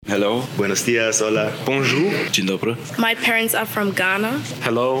Hello. Buenos dias, hola. Bonjour. Dzień dobry. My parents are from Ghana.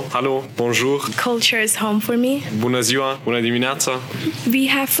 Hello. Hallo. Bonjour. Culture is home for me. Bună ziua. Bună dimineața. We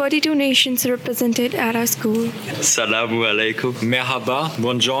have 42 nations represented at our school. Salamu alaikum. Merhaba,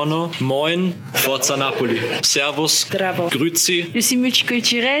 buongiorno, moin, forza Napoli, servus, Bravo. grüezi. Je suis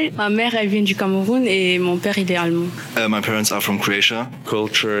multiculturelle. Ma mère, elle vient du Cameroun et mon père, il est allemand. My parents are from Croatia.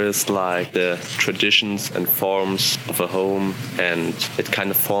 Culture is like the traditions and forms of a home, and it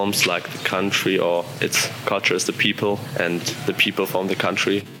kind of forms like the country, or its culture is the people, and the people form the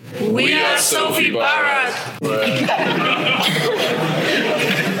country. We are Sophie-Barath.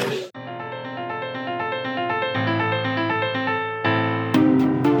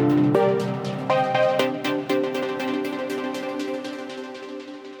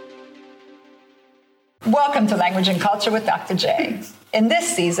 Welcome to Language and Culture with Dr. J. In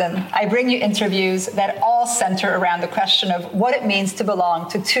this season, I bring you interviews that all center around the question of what it means to belong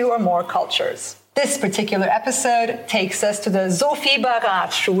to two or more cultures. This particular episode takes us to the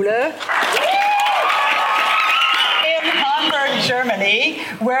Sophie-Barath-Schule in Hamburg, Germany,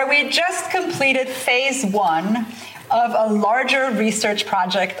 where we just completed phase 1 of a larger research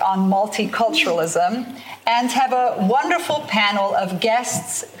project on multiculturalism and have a wonderful panel of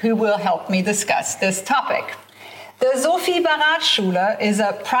guests who will help me discuss this topic. The Sophie-Barath-Schule is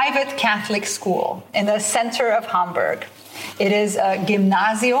a private Catholic school in the center of Hamburg. It is a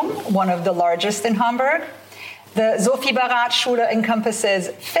gymnasium, one of the largest in Hamburg. The Sophie-Barath-Schule encompasses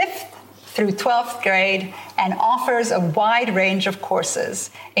 5th through 12th grade and offers a wide range of courses,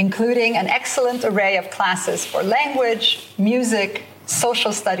 including an excellent array of classes for language, music,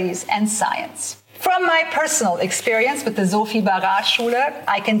 social studies, and science. From my personal experience with the Sophie-Barath-Schule,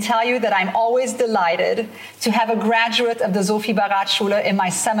 I can tell you that I'm always delighted to have a graduate of the Sophie-Barath-Schule in my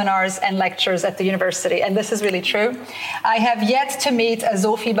seminars and lectures at the university, and this is really true. I have yet to meet a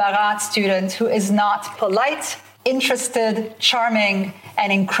Sophie-Barath student who is not polite, interested, charming,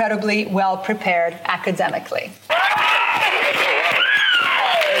 and incredibly well-prepared academically.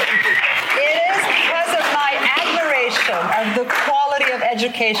 It is because of my admiration of the quality of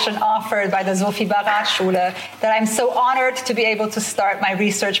education offered by the Sophie-Barath-Schule that I'm so honored to be able to start my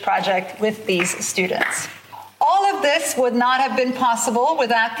research project with these students. All of this would not have been possible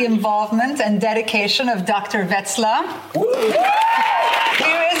without the involvement and dedication of Dr. Wetzler, who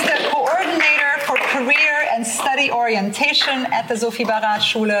is the coordinator for career and study orientation at the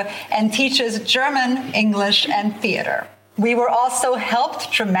Sophie-Barath-Schule and teaches German, English, and theater. We were also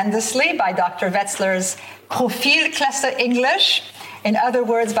helped tremendously by Dr. Wetzler's Profilklasse English, in other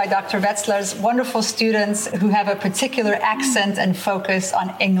words, by Dr. Wetzler's wonderful students who have a particular accent and focus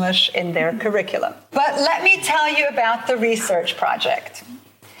on English in their curriculum. But let me tell you about the research project.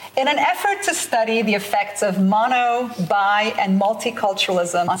 In an effort to study the effects of mono, bi, and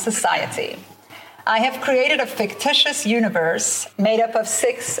multiculturalism on society, I have created a fictitious universe made up of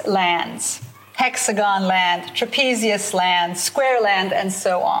 6 lands: hexagon land, trapezius land, square land, and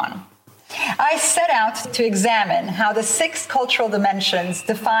so on. I set out to examine how the 6 cultural dimensions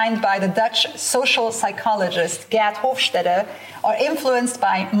defined by the Dutch social psychologist Gert Hofstede are influenced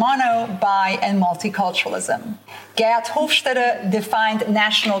by mono, bi, and multiculturalism. Gert Hofstede defined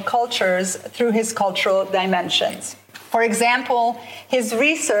national cultures through his cultural dimensions. For example, his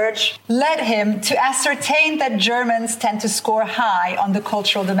research led him to ascertain that Germans tend to score high on the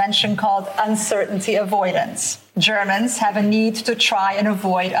cultural dimension called uncertainty avoidance. Germans have a need to try and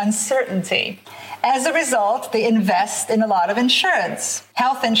avoid uncertainty. As a result, they invest in a lot of insurance: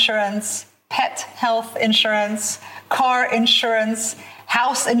 health insurance, pet health insurance, car insurance,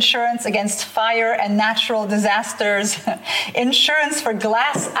 house insurance against fire and natural disasters, insurance for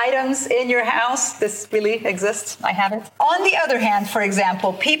glass items in your house. This really exists. I have it. On the other hand, for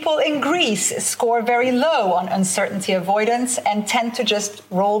example, people in Greece score very low on uncertainty avoidance and tend to just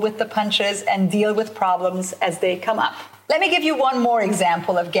roll with the punches and deal with problems as they come up. Let me give you one more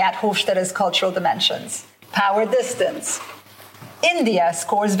example of Gert Hofstede's cultural dimensions. Power distance. India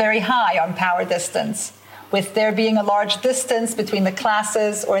scores very high on power distance, with there being a large distance between the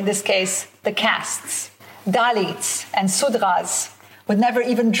classes, or in this case, the castes. Dalits and Sudras would never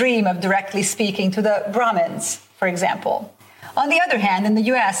even dream of directly speaking to the Brahmins, for example. On the other hand, in the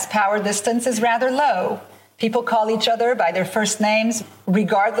US, power distance is rather low. People call each other by their first names,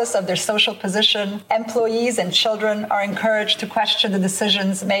 regardless of their social position. Employees and children are encouraged to question the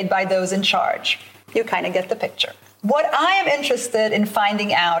decisions made by those in charge. You kind of get the picture. What I am interested in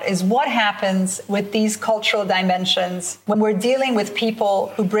finding out is what happens with these cultural dimensions when we're dealing with people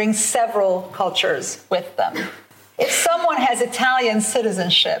who bring several cultures with them. If someone has Italian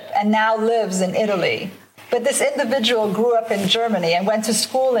citizenship and now lives in Italy, but this individual grew up in Germany and went to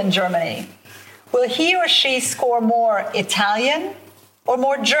school in Germany, will he or she score more Italian or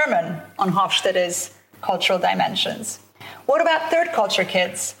more German on Hofstede's cultural dimensions? What about third culture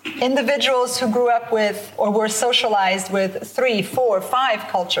kids, individuals who grew up with or were socialized with 3, 4, 5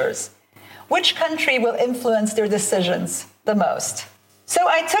 cultures? Which country will influence their decisions the most? So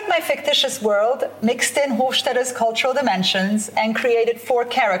I took my fictitious world, mixed in Hofstede's cultural dimensions, and created 4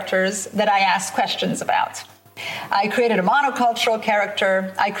 characters that I asked questions about. I created a monocultural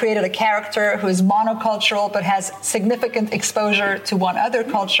character. I created a character who is monocultural but has significant exposure to one other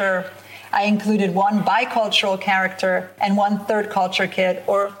culture. I included 1 bicultural character and 1 third culture kid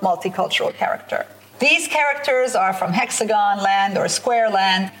or multicultural character. These characters are from hexagon land or square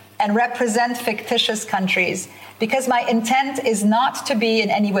land and represent fictitious countries because my intent is not to be in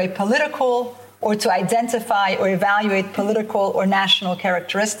any way political or to identify or evaluate political or national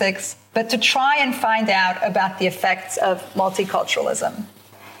characteristics, but to try and find out about the effects of multiculturalism.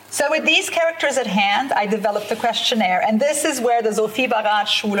 So with these characters at hand, I developed a questionnaire, and this is where the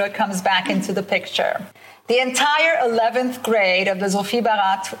Sophie-Barath-Schule comes back into the picture. The entire 11th grade of the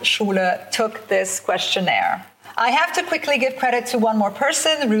Sophie-Barath-Schule took this questionnaire. I have to quickly give credit to one more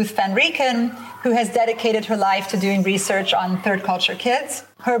person, Ruth van Rieken, who has dedicated her life to doing research on third culture kids.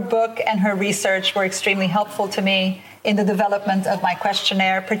 Her book and her research were extremely helpful to me in the development of my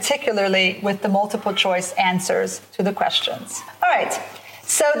questionnaire, particularly with the multiple choice answers to the questions. All right.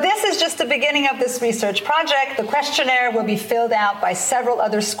 So this is just the beginning of this research project. The questionnaire will be filled out by several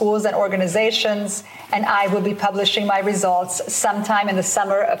other schools and organizations, and I will be publishing my results sometime in the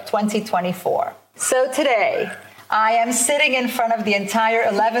summer of 2024. So today, I am sitting in front of the entire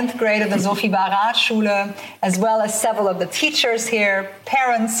 11th grade of the Sophie-Barath-Schule, as well as several of the teachers here,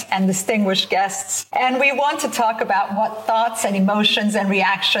 parents, and distinguished guests. And we want to talk about what thoughts and emotions and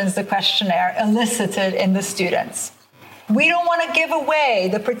reactions the questionnaire elicited in the students. We don't want to give away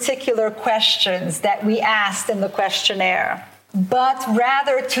the particular questions that we asked in the questionnaire, but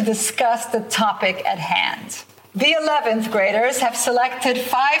rather to discuss the topic at hand. The 11th graders have selected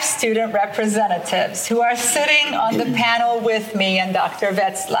 5 student representatives who are sitting on the panel with me and Dr.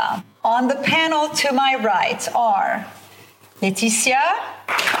 Wetzler. On the panel to my right are Laetitia,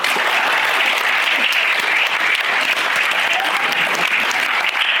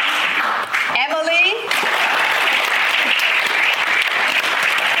 Emily,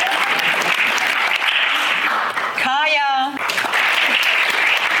 Kaya,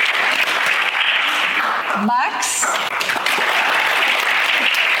 Max,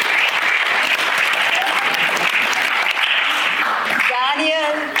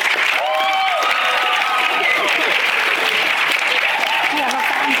 Daniel,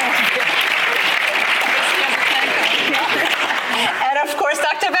 and of course,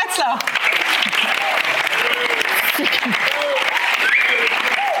 Dr. Wetzler.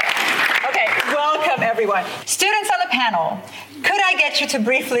 Okay, welcome everyone. Students on the panel, could I get you to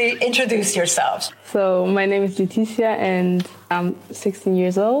briefly introduce yourselves? So my name is Laetitia and I'm 16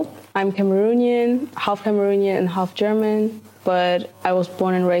 years old. I'm Cameroonian, half Cameroonian and half German, but I was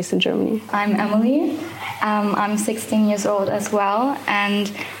born and raised in Germany. I'm Emily. I'm 16 years old as well,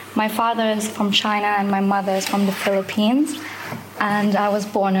 and my father is from China and my mother is from the Philippines, and I was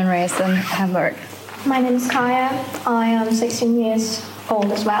born and raised in Hamburg. My name is Kaya. I am 16 years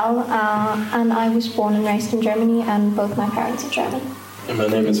old as well, and I was born and raised in Germany, and both my parents are German. And my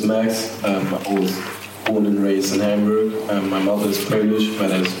name is Max. I was born and raised in Hamburg. My mother is Polish, my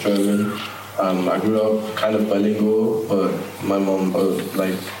dad is German. I grew up kind of bilingual, but my mom,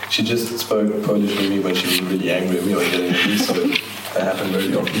 she just spoke Polish with me when she was really angry at me or getting angry, so that happened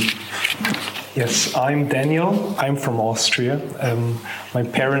very often. Yes, I'm Daniel. I'm from Austria. My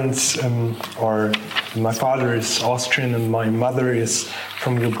parents my father is Austrian and my mother is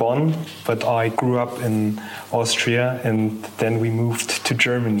from Gabon, but I grew up in Austria and then we moved to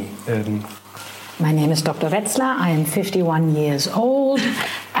Germany. My name is Dr. Wetzler. I am 51 years old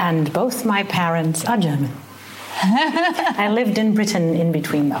and both my parents are German. I lived in Britain in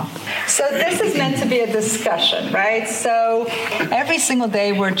between though. So this is meant to be a discussion, right? So every single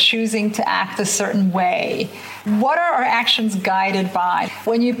day we're choosing to act a certain way. What are our actions guided by?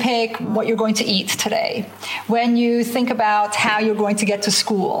 When you pick what you're going to eat today, when you think about how you're going to get to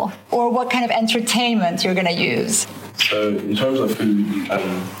school, or what kind of entertainment you're going to use. So in terms of food,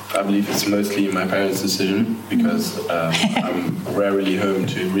 I believe it's mostly my parents' decision because I'm rarely home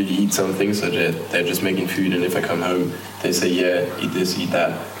to really eat something, so they're just making food, and if I come home, they say, yeah, eat this, eat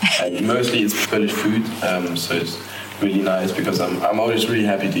that. And mostly it's Polish food, so it's really nice because I'm always really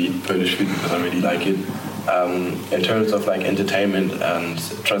happy to eat Polish food because I really like it. In terms of like entertainment and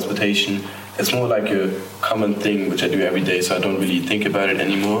transportation, it's more like a common thing which I do every day, so I don't really think about it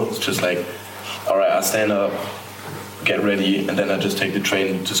anymore. It's just like, all right, I stand up, get ready, and then I just take the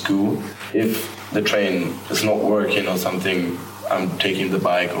train to school. If the train is not working or something, I'm taking the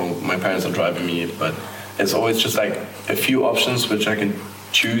bike or my parents are driving me, but it's always just like a few options which I can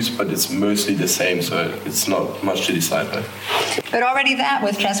choose, but it's mostly the same, so it's not much to decide by. But already that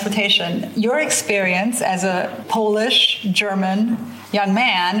with transportation, your experience as a Polish, German young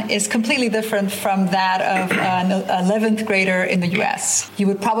man is completely different from that of an 11th grader in the US. You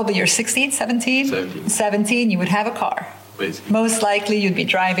would probably, you're 16, 17? 17, you would have a car. Basically. Most likely you'd be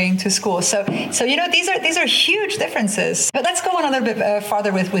driving to school. So you know, these are huge differences. But let's go on a little bit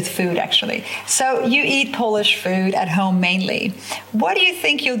farther with food, actually. So you eat Polish food at home mainly. What do you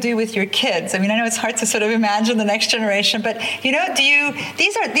think you'll do with your kids? I mean, I know it's hard to sort of imagine the next generation, but you know,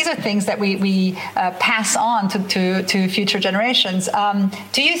 these are things that we pass on to future generations.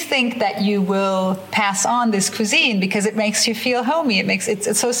 Do you think that you will pass on this cuisine because it makes you feel homey? It's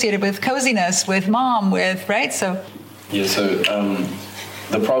associated with coziness, with mom, with, right? So. Yeah, so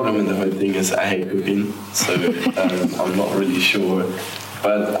the problem in the whole thing is I hate cooking, so I'm not really sure.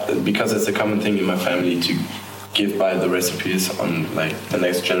 But because it's a common thing in my family to give by the recipes on like the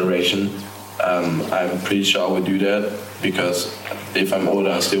next generation, I'm pretty sure I would do that, because if I'm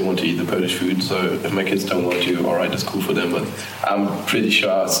older, I still want to eat the Polish food. So if my kids don't want to, all right, it's cool for them. But I'm pretty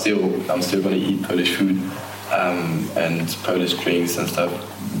sure I'm still going to eat Polish food and Polish drinks and stuff,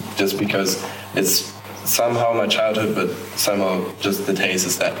 just because it's somehow my childhood, but somehow just the taste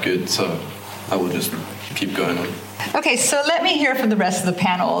is that good, so I will just keep going on. Okay, so let me hear from the rest of the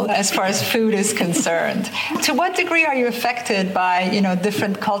panel as far as food is concerned. To what degree are you affected by, you know,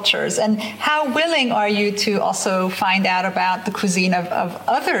 different cultures, and how willing are you to also find out about the cuisine of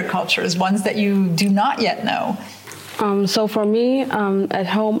other cultures, ones that you do not yet know? So for me, at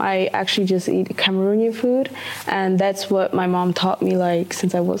home, I actually just eat Cameroonian food, and that's what my mom taught me, like,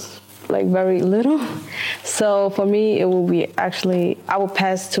 since I was like very little. So for me, it will be actually, I will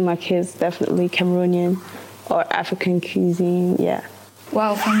pass to my kids definitely Cameroonian or African cuisine, yeah.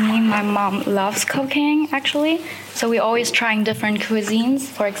 Well, for me, my mom loves cooking, actually. So we're always trying different cuisines.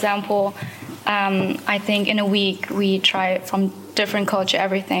 For example, I think in a week we try from different culture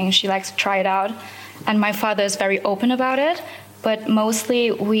everything. She likes to try it out. And my father is very open about it. But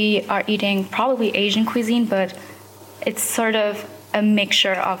mostly we are eating probably Asian cuisine, but it's sort of a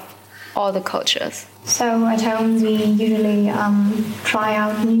mixture of all the cultures. So at home we usually try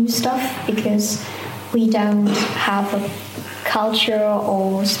out new stuff because we don't have a culture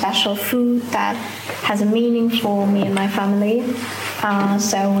or special food that has a meaning for me and my family.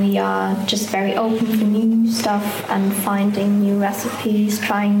 So we are just very open for new stuff and finding new recipes,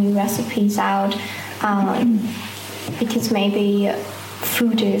 trying new recipes out, because maybe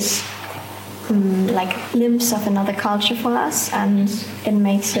food is like a glimpse of another culture for us, and it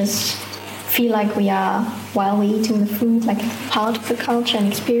makes us feel like we are, while we're eating the food, like part of the culture and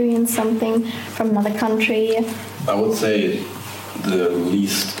experience something from another country. I would say the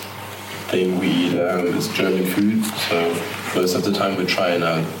least thing we eat is German food. So most of the time we're trying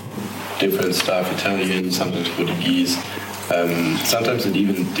out different stuff, Italian, sometimes Portuguese. Sometimes it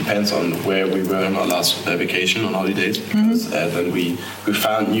even depends on where we were on our last vacation on holidays, because then we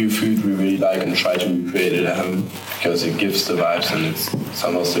found new food we really like and try to recreate it at home, because it gives the vibes and it's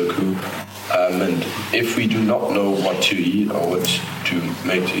somehow so cool. And if we do not know what to eat or what to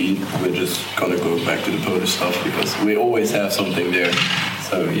make to eat, we're just gonna go back to the Polish stuff, because we always have something there.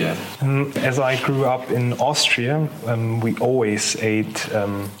 So yeah. As I grew up in Austria, we always ate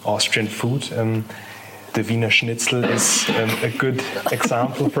Austrian food. The Wiener Schnitzel is a good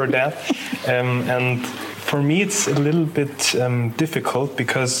example for that. And for me, it's a little bit difficult,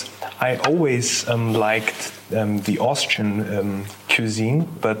 because I always liked the Austrian cuisine,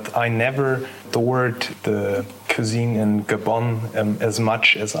 but I never adored the cuisine in Gabon as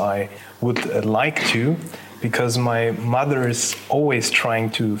much as I would like to, because my mother is always trying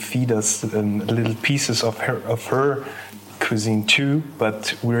to feed us little pieces of her cuisine too,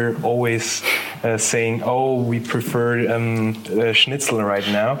 but we're always saying, oh, we prefer schnitzel right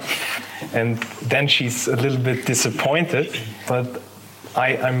now. And then she's a little bit disappointed, but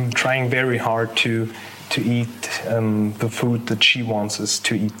I'm trying very hard to eat the food that she wants us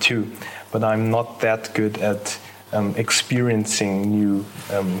to eat too. But I'm not that good at experiencing new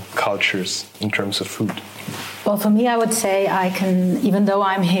cultures in terms of food. Well, for me, I would say I can, even though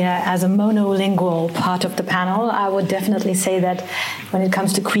I'm here as a monolingual part of the panel, I would definitely say that when it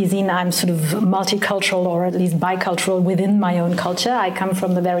comes to cuisine, I'm sort of multicultural, or at least bicultural within my own culture. I come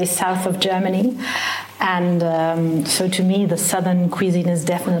from the very south of Germany, And so to me, the southern cuisine is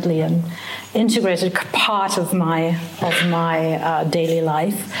definitely an integrated part of my daily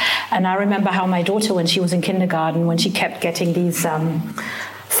life. And I remember how my daughter, when she was in kindergarten, when she kept getting these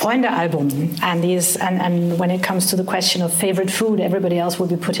Freunde-album, and when it comes to the question of favorite food, everybody else would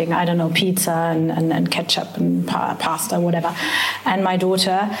be putting, I don't know, pizza and ketchup and pasta, whatever. And my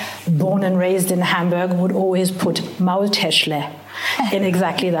daughter, born and raised in Hamburg, would always put multicultural in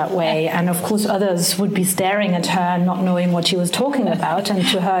exactly that way. And of course others would be staring at her, not knowing what she was talking about, and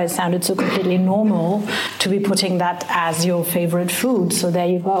to her it sounded so completely normal to be putting that as your favorite food. So there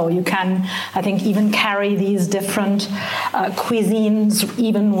you go. You can, I think, even carry these different cuisines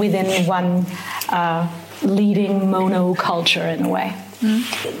even within one leading monoculture in a way.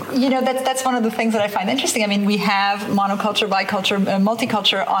 You know, that's one of the things that I find interesting. I mean, we have monoculture, biculture,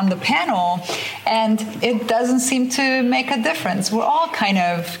 multiculture on the panel, and it doesn't seem to make a difference. We're all kind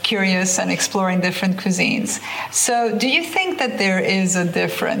of curious and exploring different cuisines. So do you think that there is a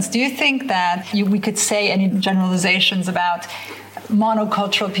difference? Do you think that we could say any generalizations about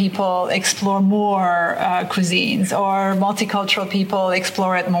monocultural people explore more cuisines, or multicultural people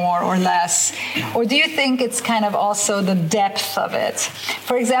explore it more or less? Or do you think it's kind of also the depth of it?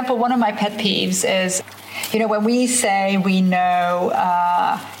 For example, one of my pet peeves is, you know, when we say we know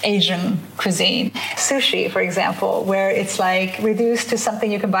Asian cuisine, sushi, for example, where it's like reduced to something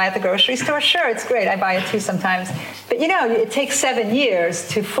you can buy at the grocery store. Sure, it's great. I buy it too sometimes. But, you know, it takes 7 years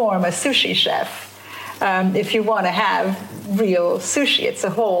to form a sushi chef. If you want to have real sushi, it's a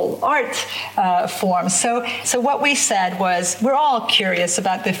whole art form. So what we said was, we're all curious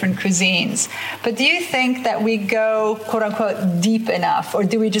about different cuisines, but do you think that we go, quote unquote, deep enough? Or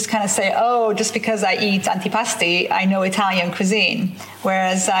do we just kind of say, oh, just because I eat antipasti, I know Italian cuisine,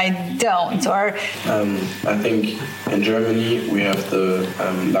 whereas I don't? Or I think in Germany, we have the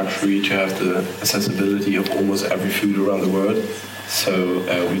luxury to have the accessibility of almost every food around the world. So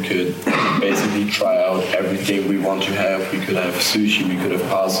we could basically try out everything we want to have. We could have sushi, we could have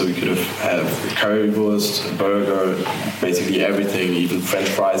pasta, we could have currywurst, burger, basically everything, even French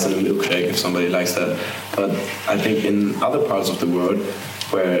fries and a milkshake if somebody likes that. But I think in other parts of the world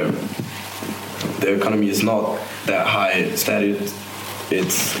where the economy is not that high stated,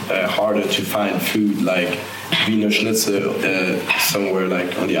 it's harder to find food like Wiener Schnitzel somewhere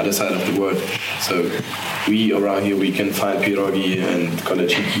like on the other side of the world. So we around here, we can find pierogi and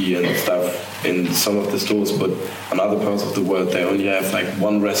kolachiki and stuff in some of the stores, but in other parts of the world they only have like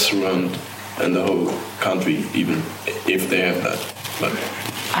one restaurant in the whole country, even if they have that. But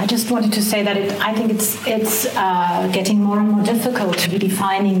I just wanted to say that I think it's getting more and more difficult to be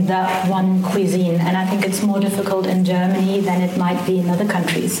defining that one cuisine, and I think it's more difficult in Germany than it might be in other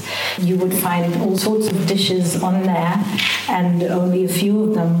countries. You would find all sorts of dishes on there, and only a few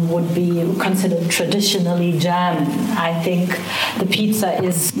of them would be considered traditionally German. I think the pizza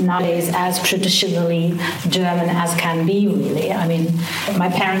is nowadays as traditionally German as can be, really. I mean, my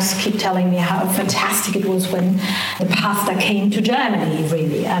parents keep telling me how fantastic it was when the pasta came to Germany,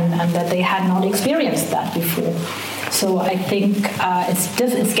 really. And that they had not experienced that before. So I think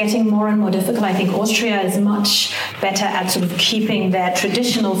it's getting more and more difficult. I think Austria is much better at sort of keeping their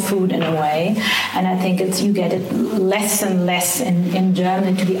traditional food in a way, and I think you get it less and less in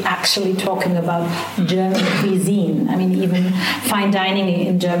Germany to be actually talking about German cuisine. I mean, even fine dining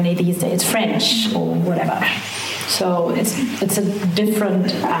in Germany these days, French or whatever. So it's a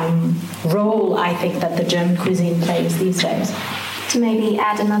different role, I think, that the German cuisine plays these days. To maybe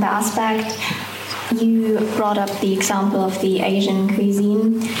add another aspect, you brought up the example of the Asian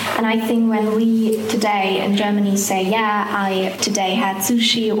cuisine, and I think when we today in Germany say, yeah, I today had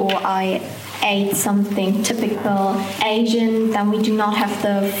sushi or I ate something typical Asian, then we do not have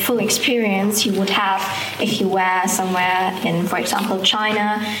the full experience you would have if you were somewhere in, for example,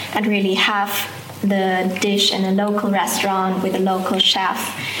 China, and really have the dish in a local restaurant with a local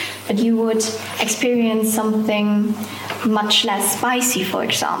chef. But you would experience something much less spicy, for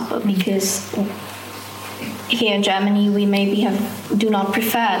example, because here in Germany we maybe do not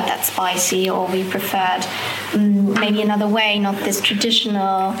prefer that spicy, or we preferred maybe another way, not this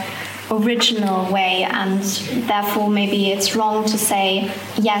traditional, original way, and therefore maybe it's wrong to say,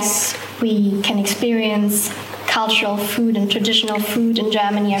 yes, we can experience cultural food and traditional food in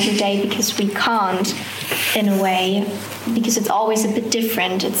Germany every day, because we can't, in a way, because it's always a bit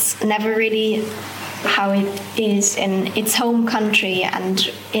different. It's never really how it is in its home country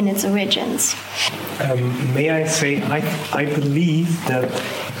and in its origins. May I say, I believe that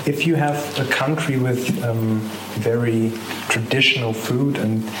if you have a country with very traditional food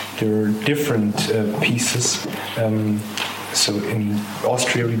and there are different pieces, So in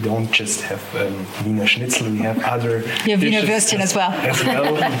Austria, we don't just have Wiener Schnitzel, we have other You have Wiener dishes Würstchen as well.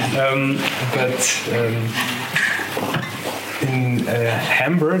 In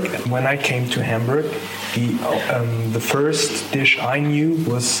Hamburg, when I came to Hamburg, the first dish I knew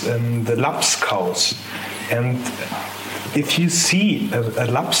was the Lapskaus. And if you see a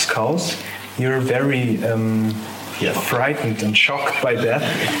Lapskaus, you're very frightened and shocked by that,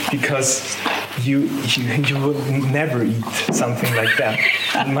 because you will never eat something like that.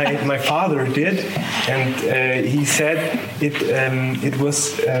 My father did, and he said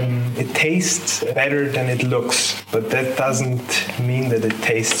it tastes better than it looks, but that doesn't mean that it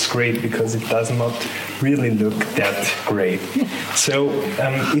tastes great, because it does not really look that great. So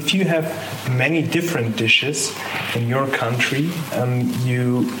if you have many different dishes in your country,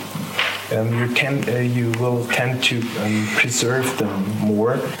 you will tend to preserve them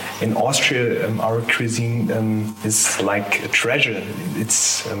more. In Austria, our cuisine is like a treasure.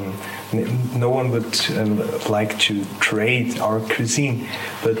 It's no one would like to trade our cuisine,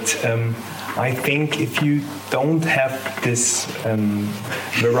 but I think if you don't have this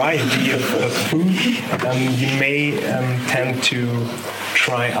variety of food, you may tend to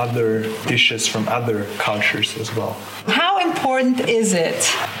try other dishes from other cultures as well. How important is it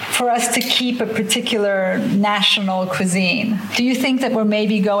for us to keep a particular national cuisine? Do you think that we're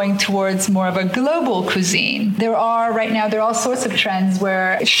maybe going towards more of a global cuisine? Right now, there are all sorts of trends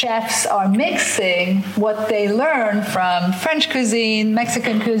where chefs are mixing what they learn from French cuisine,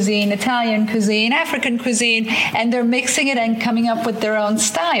 Mexican cuisine, Italian cuisine, African cuisine, and they're mixing it and coming up with their own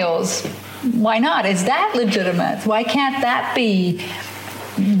styles. Why not? Is that legitimate? Why can't that be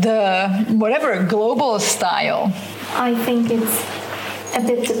the global style? I think it's a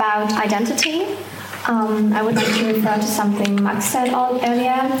bit about identity. I would like to refer to something Max said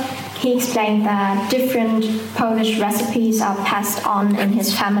earlier. He explained that different Polish recipes are passed on in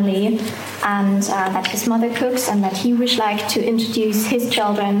his family, and that his mother cooks, and that he would like to introduce his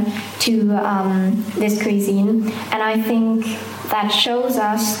children to this cuisine. And I think that shows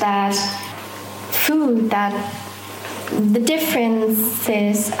us that the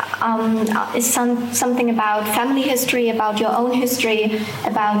differences is something about family history, about your own history,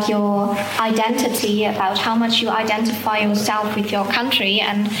 about your identity, about how much you identify yourself with your country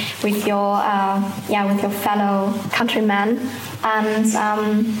and with your fellow countrymen. And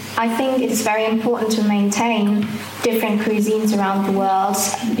I think it is very important to maintain different cuisines around the world,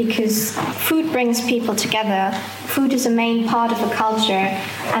 because food brings people together. Food is a main part of a culture,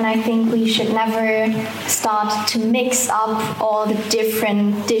 and I think we should never start to mix up all the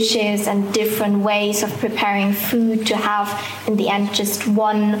different dishes and different ways of preparing food to have, in the end, just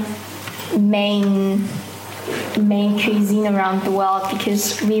one main cuisine around the world,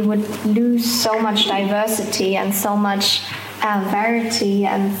 because we would lose so much diversity and so much variety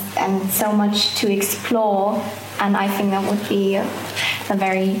and so much to explore, and I think that would be a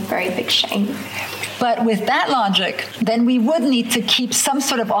very, very big shame. But with that logic, then we would need to keep some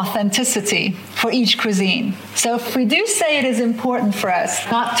sort of authenticity for each cuisine. So if we do say it is important for us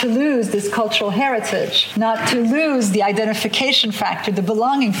not to lose this cultural heritage, not to lose the identification factor, the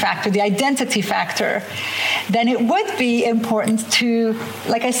belonging factor, the identity factor, then it would be important to,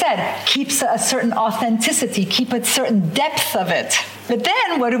 like I said, keep a certain authenticity, keep a certain depth of it. But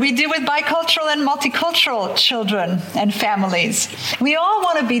then what do we do with bicultural and multicultural children and families? We all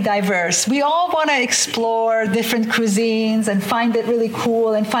want to be diverse. We all want to explore different cuisines and find it really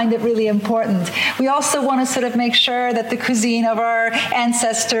cool and find it really important. We also want to sort of make sure that the cuisine of our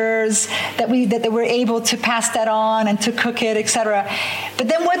ancestors, that we're able to pass that on and to cook it, etc. But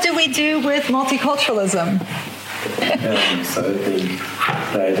then what do we do with multiculturalism? So I think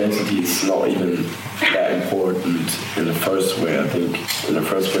the identity is not even that important in the first way. I think in the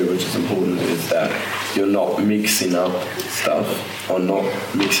first way, which is important, is that you're not mixing up stuff or not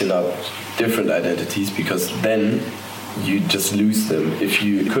mixing up different identities, because then you just lose them. If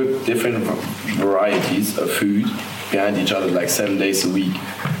you cook different varieties of food behind each other, like 7 days a week,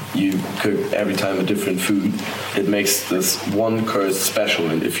 you cook every time a different food, it makes this one course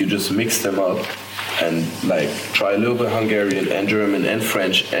special. And if you just mix them up and like try a little bit Hungarian and German and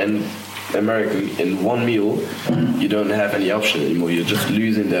French and American in one meal, you don't have any option anymore. You're just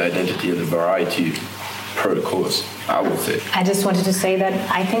losing the identity and the variety per course, I would say. I just wanted to say that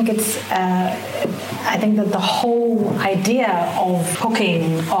I think I think that the whole idea of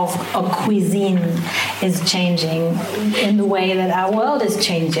cooking, of a cuisine, is changing in the way that our world is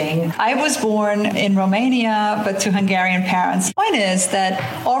changing. I was born in Romania, but to Hungarian parents. The point is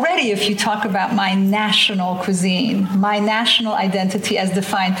that already if you talk about my national cuisine, my national identity as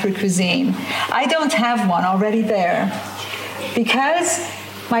defined through cuisine, I don't have one already there. because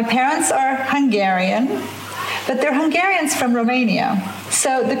my parents are Hungarian, but they're Hungarians from Romania.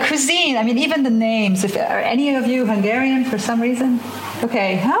 So the cuisine, I mean, even the names, are any of you Hungarian for some reason?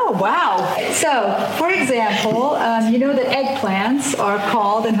 Okay, oh, wow. So, for example, you know that eggplants are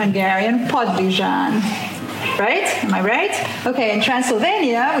called in Hungarian podlizsán. Right? Am I right? Okay, in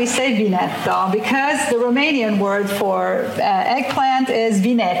Transylvania, we say vinetta because the Romanian word for eggplant is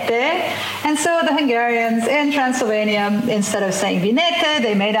vinete. And so the Hungarians in Transylvania, instead of saying vinete,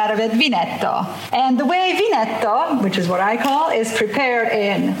 they made out of it vinetta. And the way vinetta, which is what I call, is prepared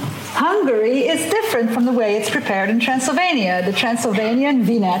in Hungary is different from the way it's prepared in Transylvania. The Transylvanian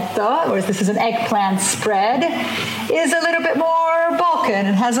vinetta, or this is an eggplant spread, is a little bit more Balkan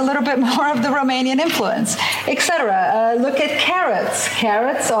and has a little bit more of the Romanian influence, etc. Look at carrots.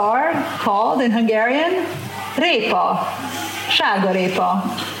 Carrots are called in Hungarian répa,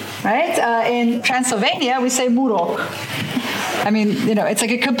 sárgarépa, right? In Transylvania, we say murok. I mean, you know, it's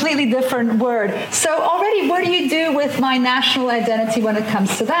like a completely different word. So already, what do you do with my national identity when it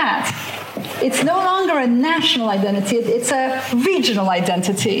comes to that? It's no longer a national identity, it's a regional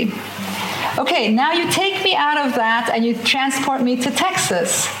identity. Okay, now you take me out of that and you transport me to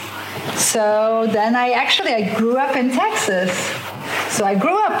Texas. So then I grew up in Texas. So I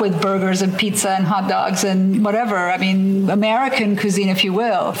grew up with burgers and pizza and hot dogs and whatever, I mean, American cuisine, if you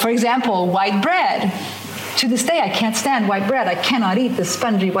will. For example, white bread. To this day, I can't stand white bread. I cannot eat the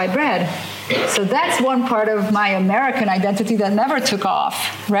spongy white bread. So that's one part of my American identity that never took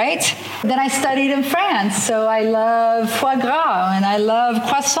off, right? Then I studied in France, so I love foie gras, and I love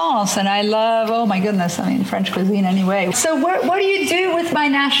croissants, and I love, oh my goodness, I mean, French cuisine anyway. So what do you do with my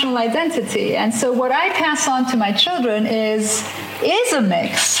national identity? And so what I pass on to my children is a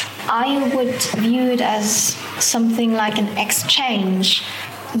mix. I would view it as something like an exchange.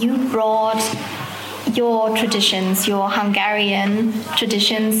 You brought your traditions, your Hungarian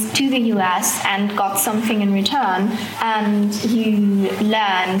traditions to the US and got something in return, and you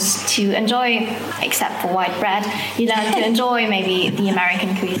learned to enjoy, except for white bread, you learned to enjoy maybe the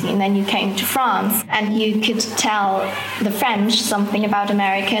American cuisine. Then you came to France and you could tell the French something about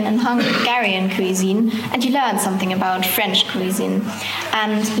American and Hungarian cuisine, and you learned something about French cuisine.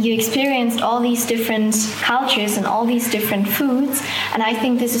 And you experienced all these different cultures and all these different foods, and I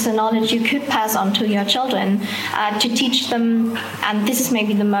think this is a knowledge you could pass on to your children to teach them, and this is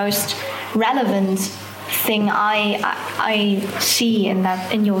maybe the most relevant thing I see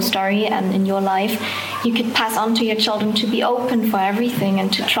in your story and in your life. You could pass on to your children to be open for everything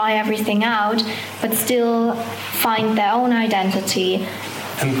and to try everything out, but still find their own identity.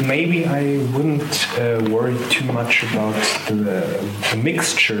 And maybe I wouldn't worry too much about the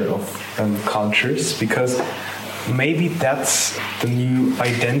mixture of cultures, because maybe that's the new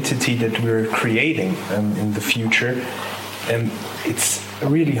identity that we're creating in the future. And it's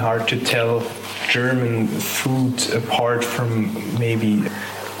really hard to tell German food apart from maybe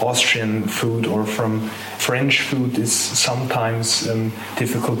Austrian food, or from French food is sometimes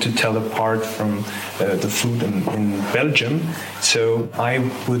difficult to tell apart from the food in Belgium. So I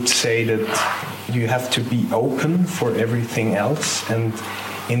would say that you have to be open for everything else, and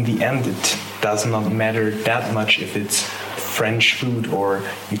in the end it does not matter that much if it's French food or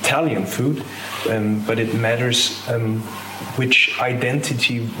Italian food, but it matters which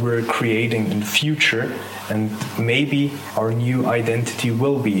identity we're creating in the future, and maybe our new identity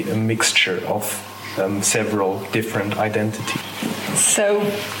will be a mixture of several different identities. So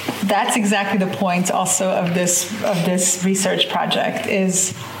that's exactly the point also of this research project,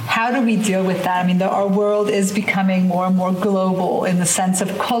 is how do we deal with that? I mean, our world is becoming more and more global in the sense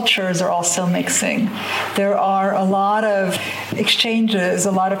of cultures are also mixing. There are a lot of exchanges,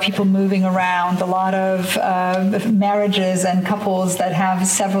 a lot of people moving around, a lot of marriages and couples that have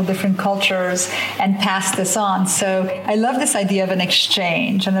several different cultures and pass this on. So I love this idea of an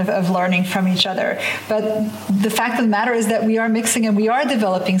exchange and of learning from each other. But the fact of the matter is that we are mixing and we are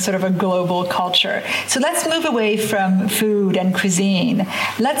developing sort of a global culture. So let's move away from food and cuisine.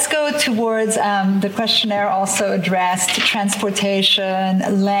 Let's go towards the questionnaire also addressed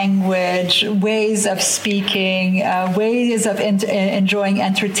transportation, language, ways of speaking, ways of enjoying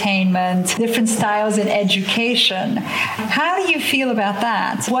entertainment, different styles in education. How do you feel about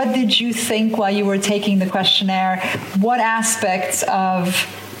that? What did you think while you were taking the questionnaire? What aspects of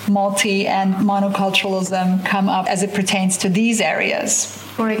multi and monoculturalism come up as it pertains to these areas?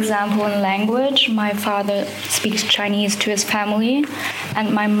 For example, in language, my father speaks Chinese to his family,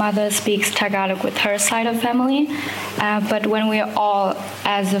 and my mother speaks Tagalog with her side of family. But when we're all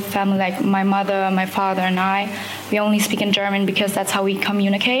as a family, like my mother, my father, and I, we only speak in German because that's how we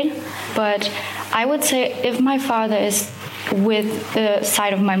communicate. But I would say if my father is with the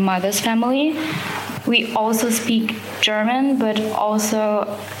side of my mother's family, we also speak German, but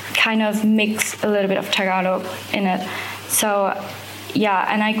also kind of mix a little bit of Tagalog in it. So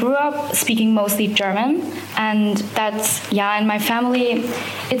yeah, and I grew up speaking mostly German, and that's, in my family,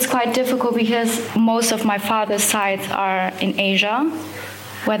 it's quite difficult because most of my father's sides are in Asia,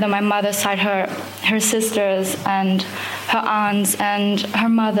 whether my mother's side, her sisters and her aunts and her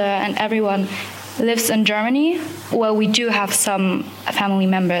mother and everyone lives in Germany. Well, we do have some family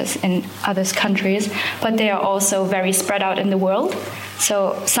members in other countries, but they are also very spread out in the world.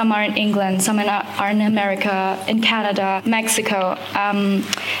 So some are in England, some are in America, in Canada, Mexico. And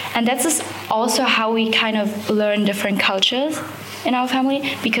that's also how we kind of learn different cultures in our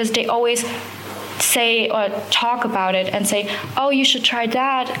family, because they always say or talk about it and say, oh, you should try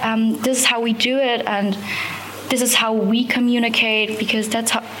that. This is how we do it. And this is how we communicate, because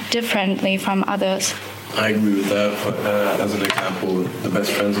that's differently from others. I agree with that. As an example, the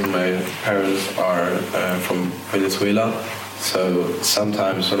best friends of my parents are from Venezuela. So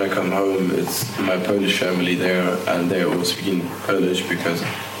sometimes when I come home, it's my Polish family there, and they're all speaking Polish because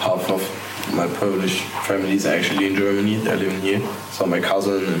half of my Polish family is actually in Germany. They're living here. So my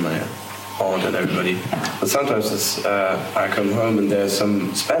cousin and my aunt and everybody. But sometimes I come home and there's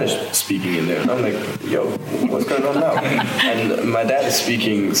some Spanish speaking in there, and I'm like, yo, what's going on now? And my dad is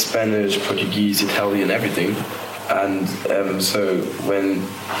speaking Spanish, Portuguese, Italian, everything. And so when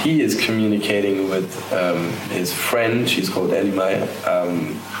he is communicating with his friend, she's called Elimai,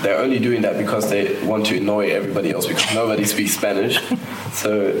 they're only doing that because they want to annoy everybody else, because nobody speaks Spanish.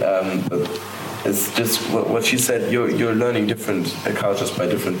 So it's just what she said, you're learning different cultures by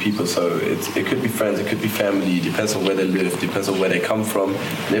different people. So it could be friends, it could be family, depends on where they live, depends on where they come from.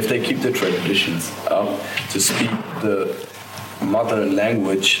 And if they keep the traditions up to speak the mother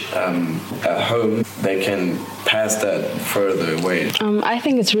language at home, they can pass that further away. I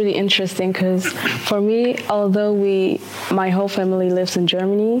think it's really interesting because for me, although my whole family lives in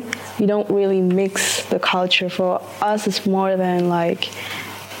Germany, we don't really mix the culture. For us, it's more than like,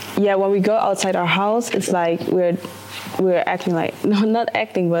 when we go outside our house, it's like we're acting like, no, not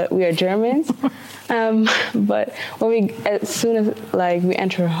acting, but we are Germans. But as soon as we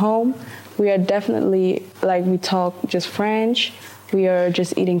enter home, we are definitely we talk just French. We are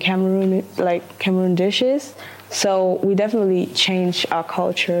just eating Cameroon dishes. So we definitely change our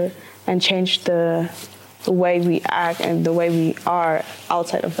culture and change the way we act and the way we are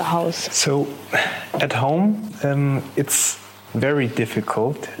outside of the house. So at home, it's very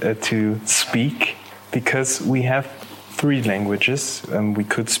difficult to speak because we have 3 languages. We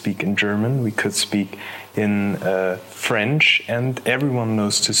could speak in German, we could speak in French, and everyone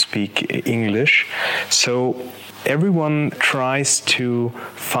knows to speak English. So everyone tries to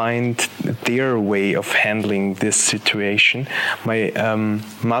find their way of handling this situation. My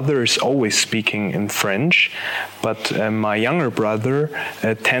mother is always speaking in French, but my younger brother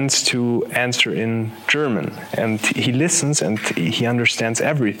tends to answer in German, and he listens and he understands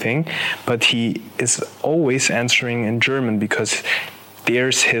everything, but he is always answering in German because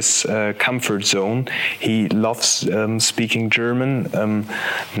there's his comfort zone. He loves speaking German.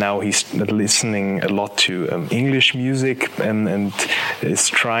 Now he's listening a lot to English music and is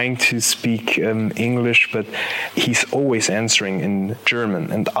trying to speak English, but he's always answering in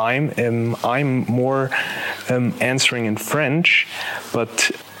German. And I'm more answering in French,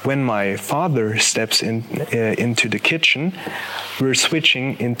 but when my father steps into the kitchen, we're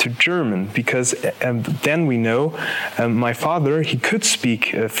switching into German because then we know my father, he could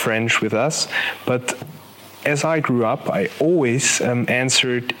speak French with us, but as I grew up, I always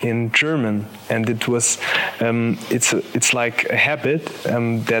answered in German, and it was it's like a habit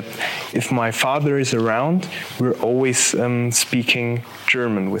that if my father is around, we're always speaking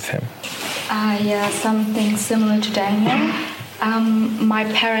German with him. Something similar to Daniel. My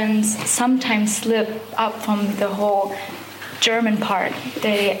parents sometimes slip up from the whole German part.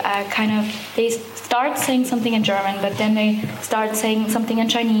 They they start saying something in German, but then they start saying something in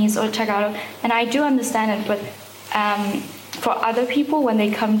Chinese or Tagalog, and I do understand it. But for other people, when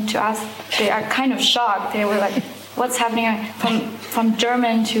they come to us, they are kind of shocked. They were like, "What's happening from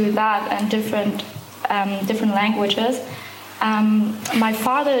German to that and different languages?" My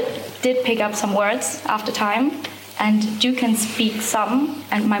father did pick up some words after time, and can speak some,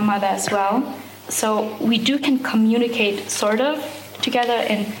 and my mother as well. So we can communicate sort of together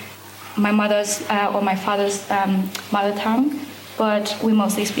in my mother's or my father's mother tongue, but we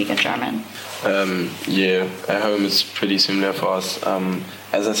mostly speak in German. At home it's pretty similar for us.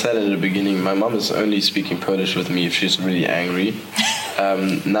 As I said in the beginning, my mom is only speaking Polish with me if she's really angry.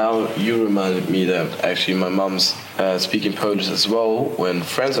 now you reminded me that actually my mom's speaking Polish as well when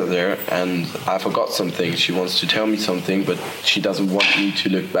friends are there, and I forgot something. She wants to tell me something, but she doesn't want me to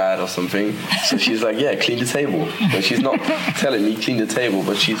look bad or something. So she's like, yeah, clean the table. But she's not telling me clean the table,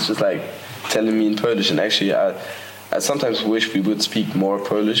 but she's just like telling me in Polish. And actually, I sometimes wish we would speak more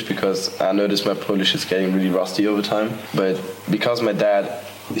Polish, because I notice my Polish is getting really rusty over time. But because my dad,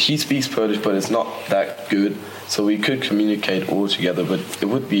 he speaks Polish, but it's not that good, so we could communicate all together, but it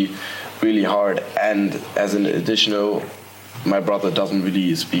would be really hard. And as an additional, my brother doesn't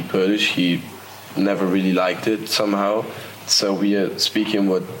really speak Polish. He never really liked it somehow. So we are speaking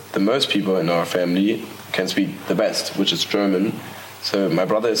what the most people in our family can speak the best, which is German. So my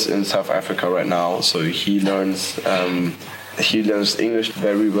brother is in South Africa right now, so he learns English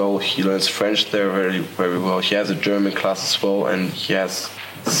very well. He learns French there very, very well. He has a German class as well, and he has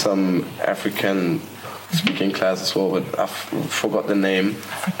some African speaking class as well, but I forgot the name.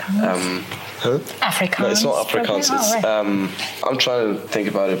 Afrikaans? No, it's not Afrikaans. It's, I'm trying to think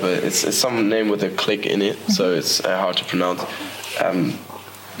about it, but it's some name with a click in it, so it's hard to pronounce.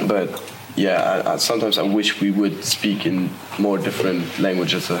 But yeah, sometimes I wish we would speak in more different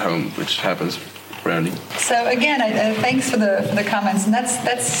languages at home, which happens rarely. So again, thanks for the comments, and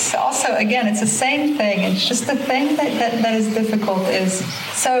that's also, again, it's the same thing. It's just the thing that is difficult is,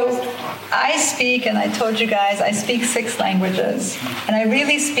 so I speak, and I told you guys, I speak 6 languages, and I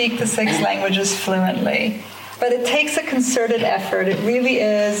really speak the 6 languages fluently. But it takes a concerted effort. It really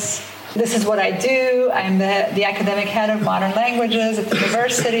is. This is what I do. I'm the academic head of modern languages at the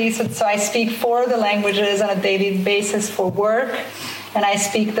university. So I speak 4 of the languages on a daily basis for work. And I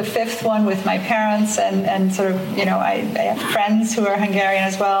speak the 5th one with my parents and sort of, I have friends who are Hungarian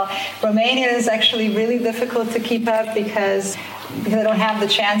as well. Romanian is actually really difficult to keep up because I don't have the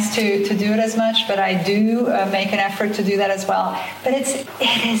chance to do it as much, but I do make an effort to do that as well. But it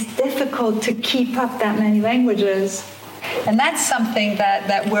is difficult to keep up that many languages. And that's something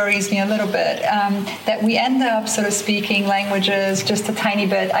that worries me a little bit, that we end up sort of speaking languages just a tiny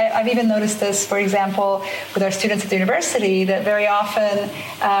bit. I've even noticed this, for example, with our students at the university, that very often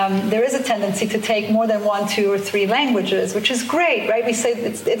there is a tendency to take more than 1, 2, or 3 languages, which is great, right? We say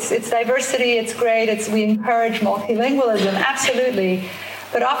it's diversity, it's great, we encourage multilingualism, absolutely.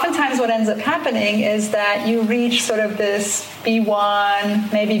 But oftentimes what ends up happening is that you reach sort of this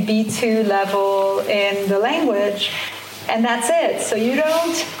B1, maybe B2 level in the language, and that's it. So you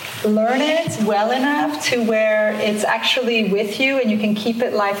don't learn it well enough to where it's actually with you and you can keep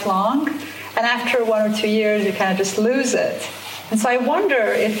it lifelong. And after 1 or 2 years, you kind of just lose it. And so I wonder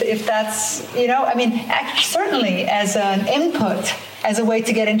if that's, certainly as an input, as a way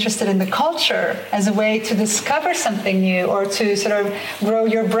to get interested in the culture, as a way to discover something new or to sort of grow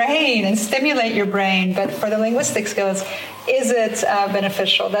your brain and stimulate your brain. But for the linguistic skills, is it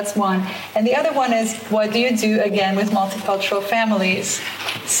beneficial? That's one. And the other one is, what do you do, again, with multicultural families?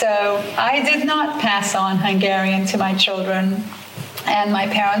 So I did not pass on Hungarian to my children, and my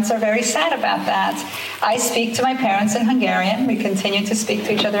parents are very sad about that. I speak to my parents in Hungarian. We continue to speak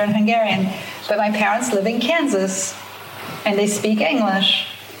to each other in Hungarian. But my parents live in Kansas, and they speak English.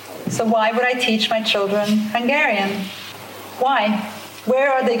 So why would I teach my children Hungarian? Why?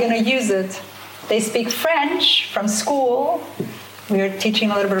 Where are they going to use it? They speak French from school. We're teaching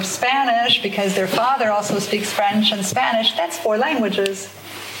a little bit of Spanish because their father also speaks French and Spanish. That's 4 languages.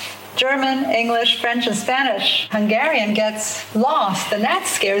 German, English, French, and Spanish. Hungarian gets lost, and that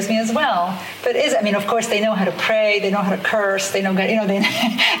scares me as well. But of course, they know how to pray, they know how to curse, they know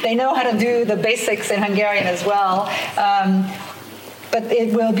how to do the basics in Hungarian as well. But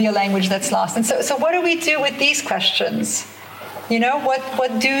it will be a language that's lost. And so what do we do with these questions?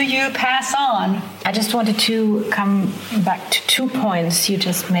 What do you pass on? I just wanted to come back to 2 points you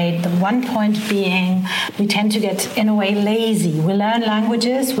just made. The one point being we tend to get, in a way, lazy. We learn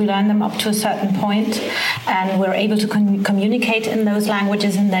languages, we learn them up to a certain point, and we're able to communicate in those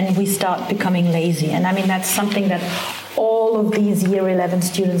languages, and then we start becoming lazy. And that's something that all of these Year 11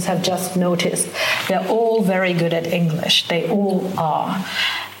 students have just noticed. They're all very good at English. They all are.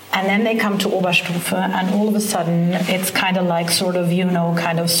 And then they come to Oberstufe, and all of a sudden it's kind of like is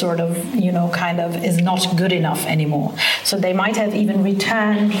not good enough anymore. So they might have even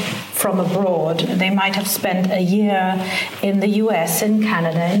returned from abroad. They might have spent a year in the US, in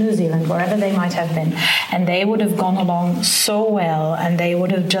Canada, in New Zealand, wherever they might have been. And they would have gone along so well, and they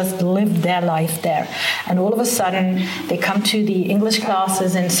would have just lived their life there. And all of a sudden they come to the English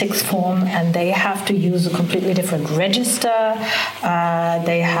classes in 6th form, and they have to use a completely different register.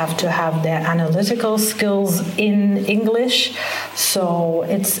 They have to have their analytical skills in English, so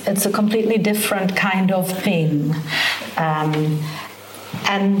it's a completely different kind of thing.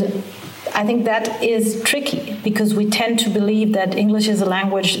 And I think that is tricky because we tend to believe that English is a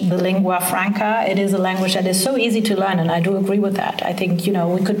language, the lingua franca. It is a language that is so easy to learn, and I do agree with that. I think,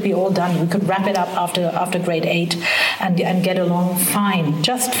 we could be all done. We could wrap it up after grade 8 and get along fine,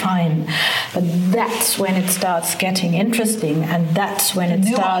 just fine. But that's when it starts getting interesting, and that's when it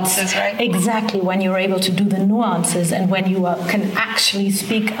starts... Right? Exactly, when you're able to do the nuances and when you can actually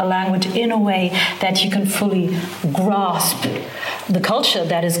speak a language in a way that you can fully grasp the culture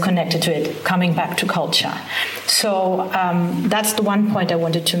that is connected to it, coming back to culture. So that's the one point I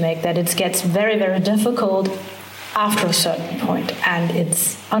wanted to make, that it gets very, very difficult after a certain point, and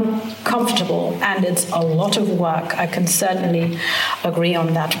it's uncomfortable and it's a lot of work. I can certainly agree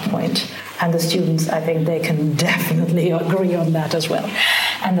on that point. And the students, I think they can definitely agree on that as well.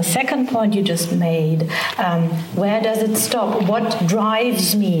 And the second point you just made, where does it stop? What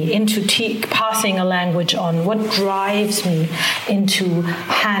drives me into passing a language on? What drives me into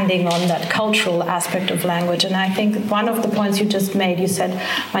handing on that cultural aspect of language? And I think one of the points you just made, you said,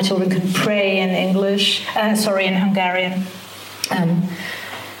 my children can pray in in Hungarian.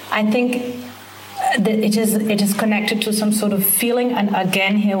 I think it is connected to some sort of feeling, and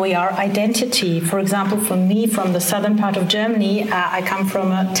again, here we are, identity. For example, for me, from the southern part of Germany, I come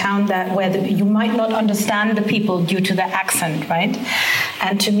from a town where you might not understand the people due to the accent, right?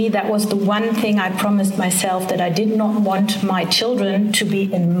 And to me, that was the one thing I promised myself, that I did not want my children to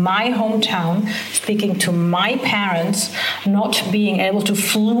be in my hometown, speaking to my parents, not being able to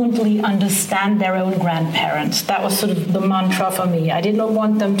fluently understand their own grandparents. That was sort of the mantra for me. I did not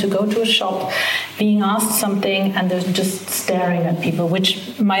want them to go to a shop, being asked something, and they're just staring at people,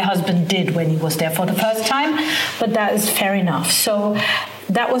 which my husband did when he was there for the first time, but that is fair enough. So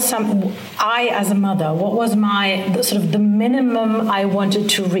that was I, as a mother, what was the minimum I wanted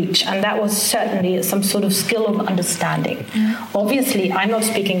to reach, and that was certainly some sort of skill of understanding. Mm-hmm. Obviously, I'm not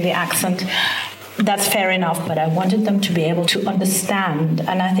speaking the accent. That's fair enough, but I wanted them to be able to understand.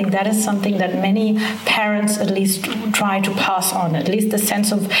 And I think that is something that many parents at least try to pass on, at least the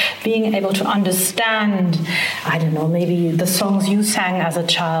sense of being able to understand, I don't know, maybe the songs you sang as a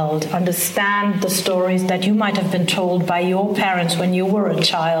child, understand the stories that you might have been told by your parents when you were a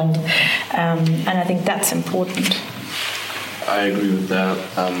child. And I think that's important. I agree with that.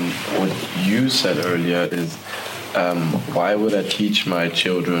 What you said earlier is, why would I teach my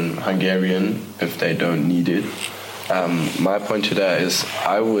children Hungarian if they don't need it? My point to that is,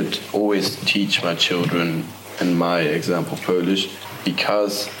 I would always teach my children, in my example, Polish,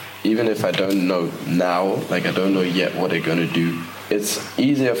 because even if I don't know now, like I don't know yet what they're going to do, it's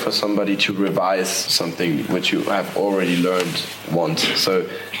easier for somebody to revise something which you have already learned once. So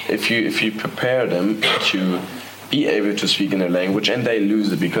if you prepare them to be able to speak in a language and they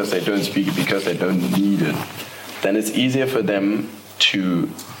lose it because they don't speak it, because they don't need it, then it's easier for them to,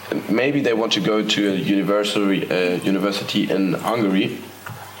 maybe they want to go to a university in Hungary,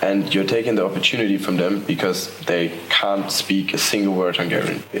 and you're taking the opportunity from them because they can't speak a single word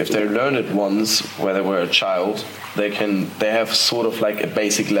Hungarian. If they learn it once when they were a child, they have sort of like a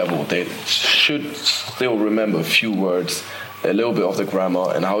basic level. They should still remember a few words, a little bit of the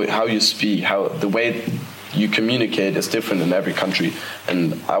grammar, and how you speak, how the way you communicate is different in every country.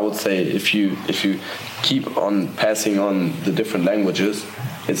 And I would say if you keep on passing on the different languages,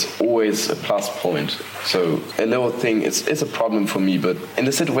 it's always a plus point. So a little thing, it's a problem for me, but in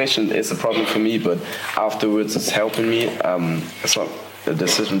the situation it's a problem for me, but afterwards it's helping me. It's not a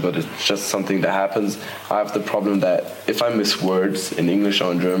decision, but it's just something that happens. I have the problem that if I miss words in English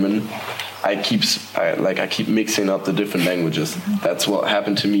or in German, I keep mixing up the different languages. That's what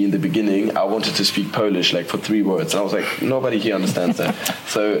happened to me in the beginning. I wanted to speak Polish for 3 words, and I was like, nobody here understands that.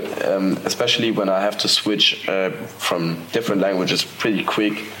 So especially when I have to switch from different languages pretty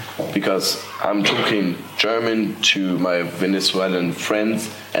quick, because I'm talking German to my Venezuelan friends,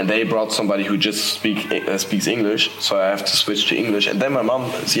 and they brought somebody who just speaks English, so I have to switch to English. And then my mom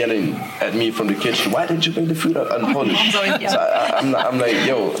is yelling at me from the kitchen, why didn't you bring the food out in Polish? So I'm like,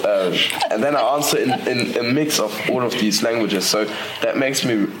 yo, and then I answer in a mix of all of these languages. So that makes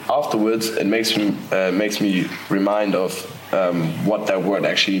me, afterwards, it makes me remind of what that word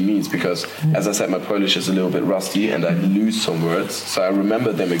actually means, because as I said, my Polish is a little bit rusty and I lose some words, so I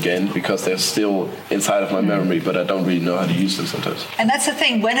remember them again because they're still inside of my memory, but I don't really know how to use them sometimes. And that's the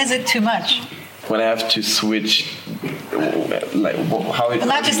thing, when is it too much? When I have to switch,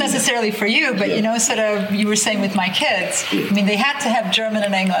 not just necessarily for you, but sort of, you were saying with my kids, I mean, they had to have German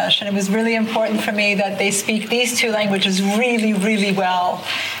and English, and it was really important for me that they speak these 2 languages really, really well.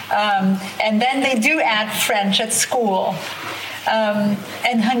 And then they do add French at school.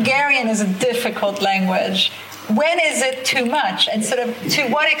 And Hungarian is a difficult language. when is it too much? And sort of to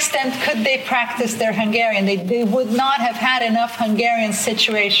what extent could they practice their Hungarian? They would not have had enough Hungarian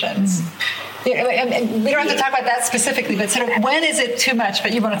situations. We don't have to talk about that specifically, but sort of when is it too much?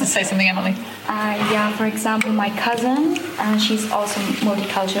 But you wanted to say something, Emily. Yeah, for example, my cousin, she's also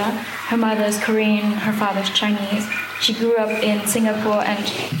multicultural. Her mother is Korean, her father is Chinese. She grew up in Singapore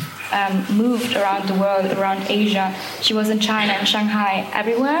and moved around the world, around Asia. She was in China and Shanghai,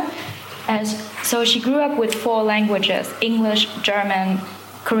 everywhere. And so she grew up with 4 languages, English, German,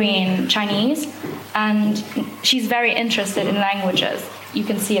 Korean, Chinese. And she's very interested in languages. You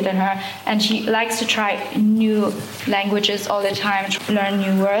can see it in her. And she likes to try new languages all the time, to learn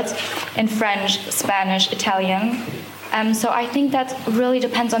new words in French, Spanish, Italian. So I think that really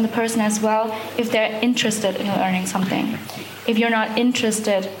depends on the person as well, if they're interested in learning something. If you're not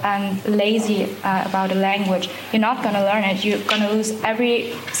interested and lazy about a language, you're not going to learn it. You're going to lose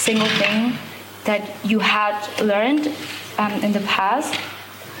every single thing that you had learned in the past.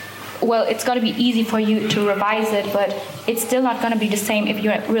 Well, it's going to be easy for you to revise it, but it's still not going to be the same if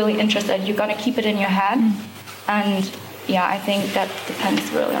you're really interested. You're going to keep it in your head. And yeah, I think that depends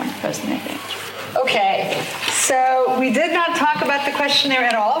really on the person, I think. Okay, so we did not talk about the questionnaire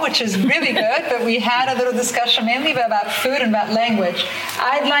at all, which is really good, but we had a little discussion mainly about food and about language.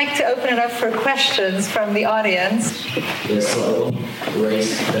 I'd like to open it up for questions from the audience. Yes, so I want to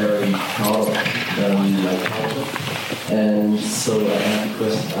raise very proud of my culture. And so I have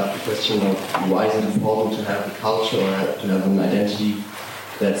a question of why is it important to have a culture or to have an identity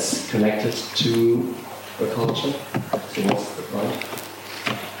that's connected to a culture? So what's the point?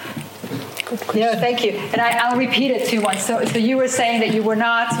 Yeah, thank you. And I'll repeat it too once. So you were saying that you were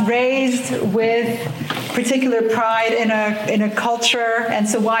not raised with particular pride in a culture, and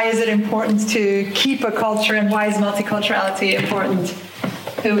so why is it important to keep a culture, and why is multiculturality important?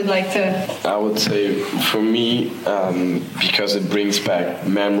 Who would like to? I would say for me, because it brings back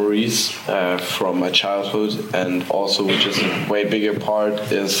memories from my childhood, and also, which is a way bigger part,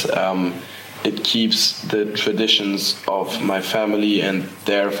 is it keeps the traditions of my family and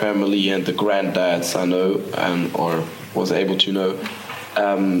their family and the granddads I know or was able to know.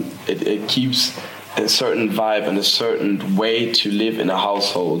 It keeps a certain vibe and a certain way to live in a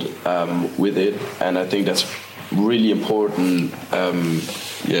household with it, and I think that's really important.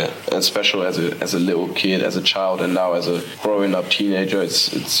 And special as a little kid, as a child, and now as a growing up teenager.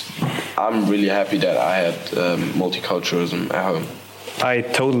 I'm really happy that I had multiculturalism at home. I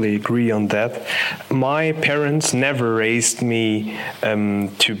totally agree on that. My parents never raised me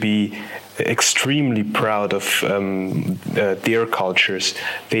to be extremely proud of their cultures.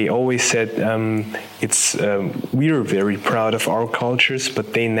 They always said we're very proud of our cultures,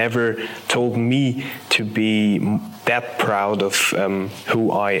 but they never told me to be that proud of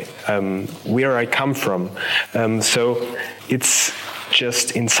where I come from. So it's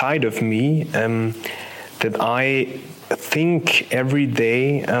just inside of me that I think every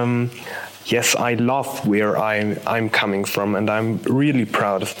day, yes, I love where I'm coming from, and I'm really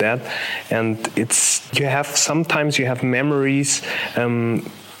proud of that. And sometimes you have memories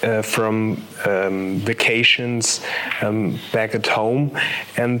from vacations back at home,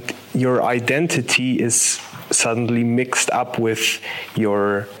 and your identity is suddenly mixed up with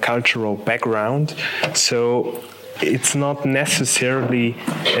your cultural background. So it's not necessarily,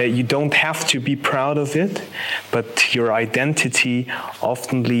 you don't have to be proud of it, but your identity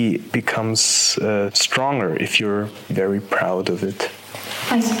oftenly becomes stronger if you're very proud of it.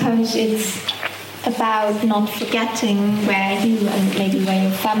 I suppose it's about not forgetting where you and maybe where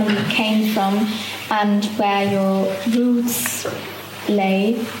your family came from and where your roots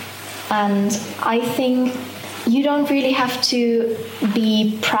lay. And I think you don't really have to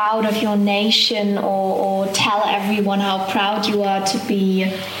be proud of your nation or tell everyone how proud you are to be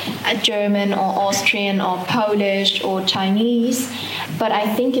a German or Austrian or Polish or Chinese. But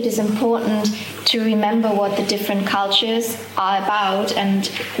I think it is important to remember what the different cultures are about,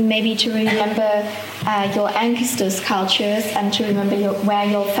 and maybe to remember your ancestors' cultures, and to remember where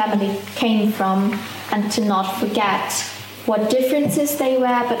your family came from, and to not forget what differences they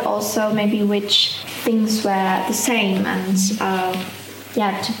were, but also maybe which things were the same, and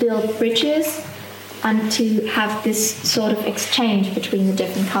to build bridges and to have this sort of exchange between the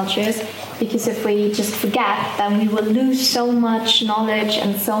different cultures. Because if we just forget, then we will lose so much knowledge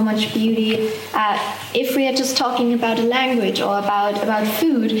and so much beauty. If we are just talking about a language or about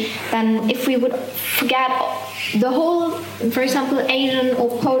food, then if we would forget the whole, for example, Asian or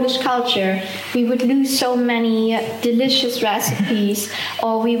Polish culture, we would lose so many delicious recipes,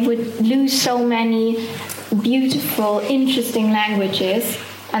 or we would lose so many beautiful, interesting languages.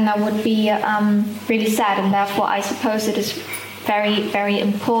 and that would be really sad. And therefore, I suppose it is very, very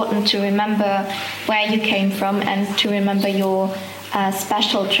important to remember where you came from and to remember your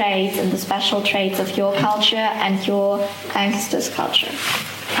special traits and the special traits of your culture and your ancestors' culture.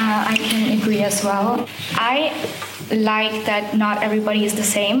 I can agree as well. I like that not everybody is the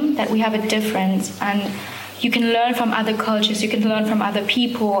same, that we have a difference, and you can learn from other cultures, you can learn from other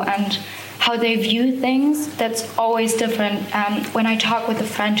people and how they view things. That's always different. When I talk with a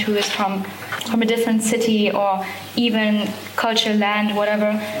friend who is from a different city or even culture, land,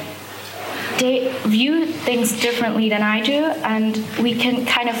 whatever, they view things differently than I do, and we can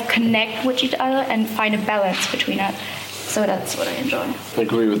kind of connect with each other and find a balance between it. So that's what I enjoy. I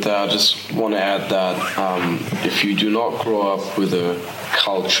agree with that. I just want to add that if you do not grow up with a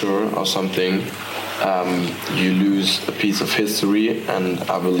culture or something, you lose a piece of history, and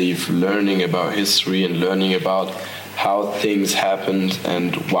I believe learning about history and learning about how things happened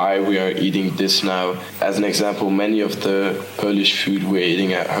and why we are eating this now. As an example, many of the Polish food we're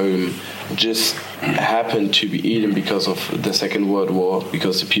eating at home just happened to be eaten because of the Second World War,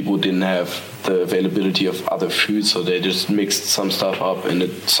 because the people didn't have the availability of other food, so they just mixed some stuff up and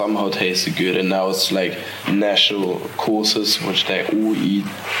it somehow tasted good, and now it's like national courses which they all eat.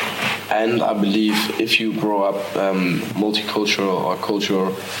 And I believe if you grow up multicultural or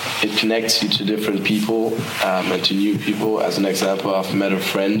cultural, it connects you to different people and to new people. As an example, I've met a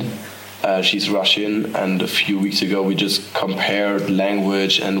friend, she's Russian, and a few weeks ago we just compared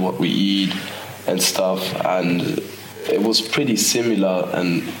language and what we eat and stuff, and it was pretty similar,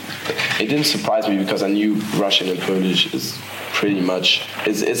 and it didn't surprise me because I knew Russian and Polish is pretty much,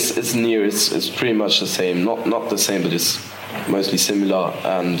 it's near, it's pretty much the same, not the same, but it's mostly similar,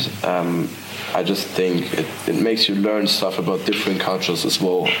 and I just think it makes you learn stuff about different cultures as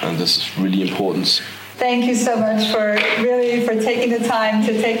well, and this is really important. Thank you so much for taking the time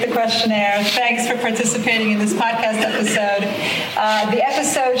to take the questionnaire. Thanks for participating in this podcast episode. The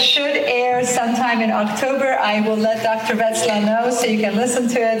episode should air sometime in October. I will let Dr. Wetzlar know so you can listen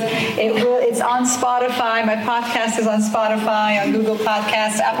to it. It's on Spotify. My podcast is on Spotify, on Google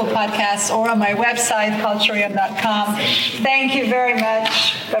Podcasts, Apple Podcasts, or on my website, culturium.com. Thank you very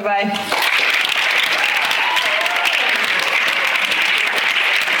much. Bye-bye.